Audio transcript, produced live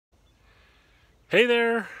Hey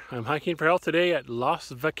there, I'm hiking for health today at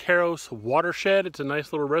Los Vaqueros Watershed. It's a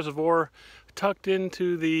nice little reservoir tucked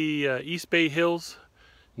into the East Bay Hills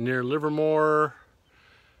near Livermore,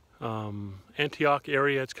 Antioch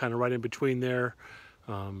area. It's kind of right in between there,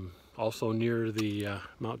 also near the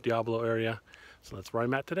Mount Diablo area. So that's where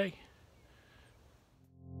I'm at today.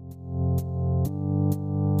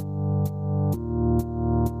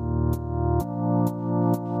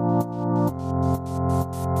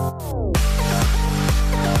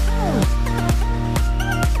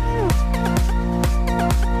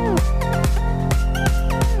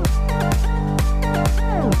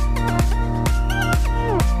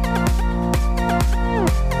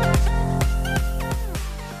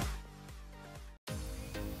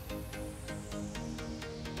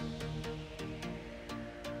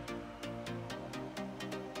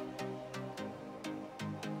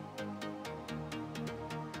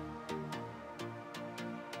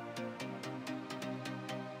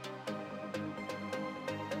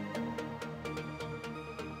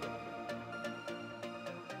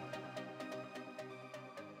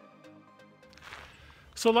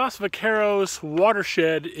 So Los Vaqueros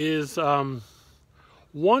Watershed is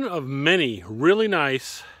one of many really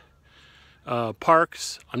nice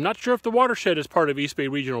parks. I'm not sure if the watershed is part of East Bay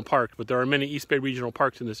Regional Park, but there are many East Bay Regional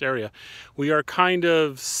Parks in this area. We are kind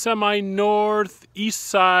of semi-northeast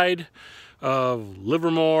side of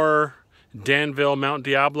Livermore, Danville, Mount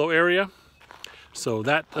Diablo area. So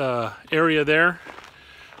that area there.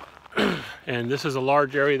 And this is a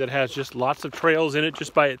large area that has just lots of trails in it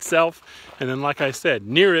just by itself. And then, like I said,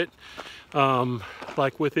 near it,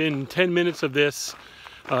 like within 10 minutes of this,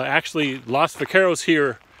 actually Los Vaqueros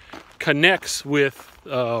here connects with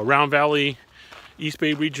Round Valley East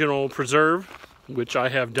Bay Regional Preserve, which I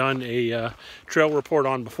have done a trail report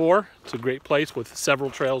on before. It's a great place with several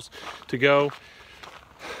trails to go.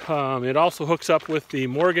 It also hooks up with the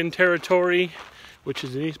Morgan Territory, which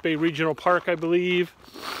is an East Bay Regional Park, I believe.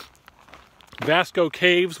 Vasco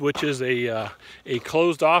Caves, which is a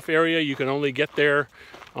closed off area. You can only get there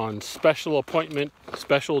on special appointment,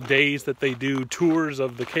 special days that they do tours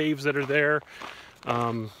of the caves that are there.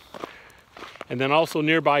 And then also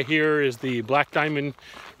nearby here is the Black Diamond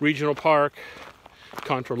Regional Park,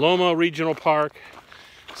 Contra Loma Regional Park.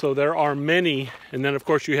 So there are many, and then of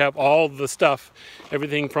course you have all the stuff,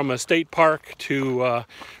 everything from a state park to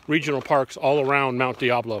regional parks all around Mount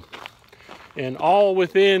Diablo. And all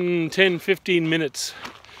within 10-15 minutes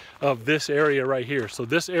of this area right here. So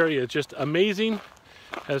this area is just amazing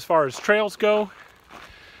as far as trails go.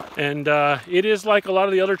 And it is like a lot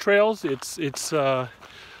of the other trails. It's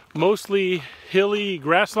mostly hilly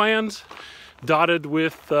grasslands dotted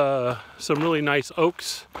with some really nice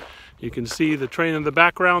oaks. You can see the train in the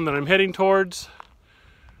background that I'm heading towards.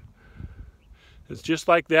 It's just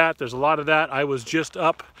like that. There's a lot of that. I was just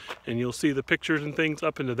up, and you'll see the pictures and things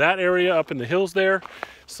up into that area, up in the hills there.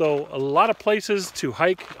 So a lot of places to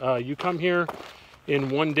hike. You come here in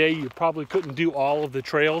one day, you probably couldn't do all of the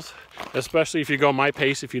trails, especially if you go my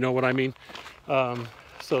pace, if you know what I mean.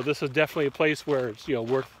 So this is definitely a place where it's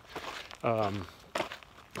worth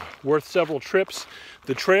several trips.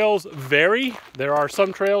 The trails vary. There are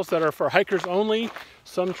some trails that are for hikers only,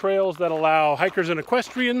 some trails that allow hikers and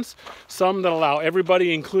equestrians, some that allow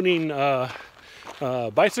everybody, including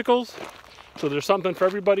bicycles. So there's something for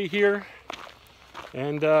everybody here.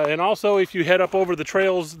 And also, if you head up over the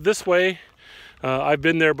trails this way, I've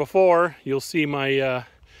been there before. You'll see my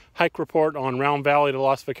hike report on Round Valley to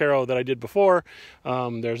Los Vaqueros that I did before.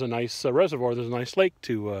 There's a nice reservoir. There's a nice lake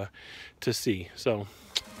to see. So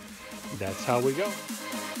that's how we go.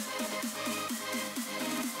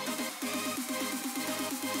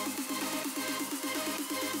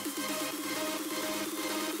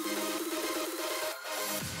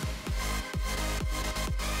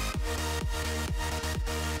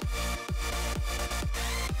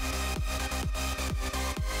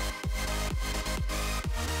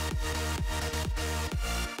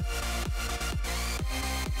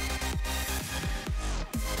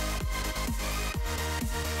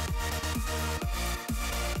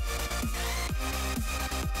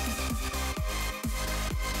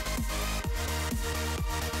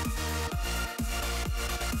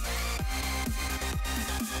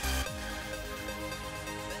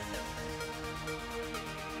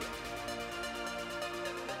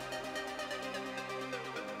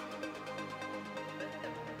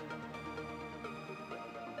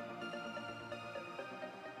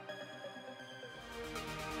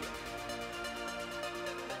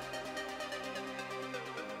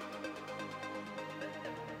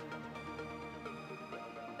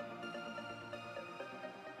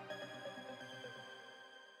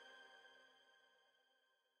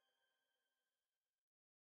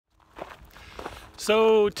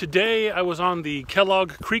 So today I was on the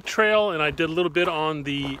Kellogg Creek Trail and I did a little bit on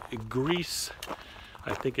the Grease,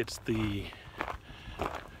 I think it's the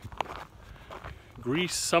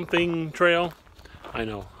Grease something trail. I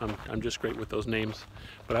know, I'm just great with those names.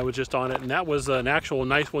 But I was just on it, and that was an actual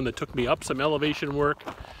nice one that took me up some elevation work,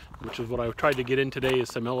 which is what I tried to get in today, is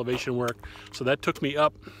some elevation work. So that took me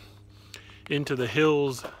up into the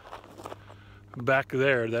hills back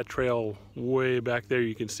there, that trail way back there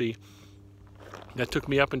you can see. That took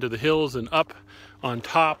me up into the hills and up on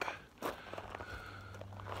top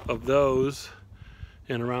of those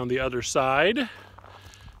and around the other side,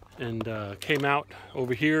 and came out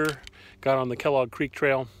over here, got on the Kellogg Creek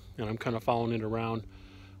Trail, and I'm kind of following it around.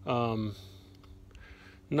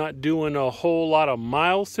 Not doing a whole lot of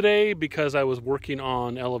miles today because I was working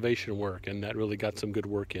on elevation work, and that really got some good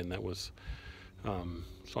work in. That was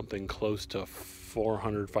something close to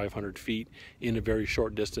 400, 500 feet in a very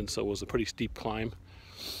short distance, so it was a pretty steep climb.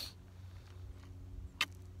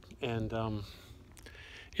 And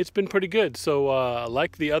it's been pretty good. So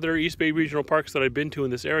like the other East Bay Regional Parks that I've been to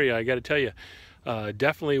in this area, I got to tell you,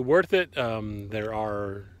 definitely worth it. There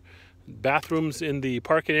are bathrooms in the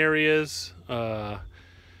parking areas,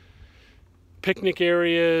 picnic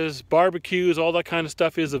areas, barbecues, all that kind of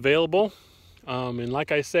stuff is available. And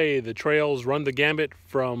like I say, the trails run the gambit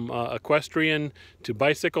from equestrian to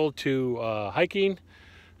bicycle to hiking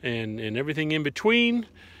and everything in between.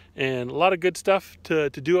 And a lot of good stuff to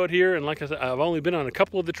do out here. And like I said, I've only been on a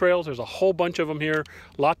couple of the trails. There's a whole bunch of them here,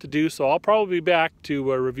 a lot to do. So I'll probably be back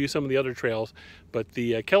to review some of the other trails. But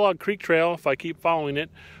the Kellogg Creek Trail, if I keep following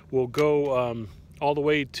it, will go all the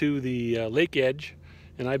way to the lake edge.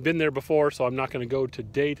 And I've been there before, so I'm not going to go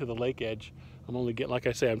today to the lake edge. I'm only getting, like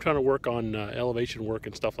I say, I'm trying to work on elevation work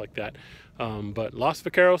and stuff like that. But Los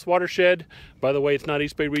Vaqueros Watershed, by the way, it's not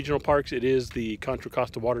East Bay Regional Parks. It is the Contra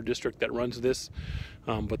Costa Water District that runs this.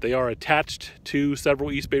 But they are attached to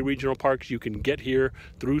several East Bay Regional Parks. You can get here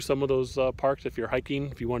through some of those parks if you're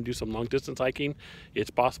hiking. If you want to do some long distance hiking,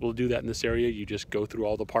 it's possible to do that in this area. You just go through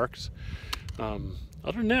all the parks.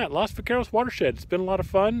 Other than that, Los Vaqueros Watershed, it's been a lot of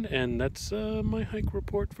fun, and that's my hike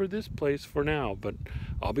report for this place for now. But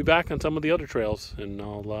I'll be back on some of the other trails, and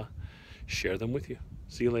I'll share them with you.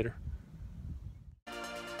 See you later.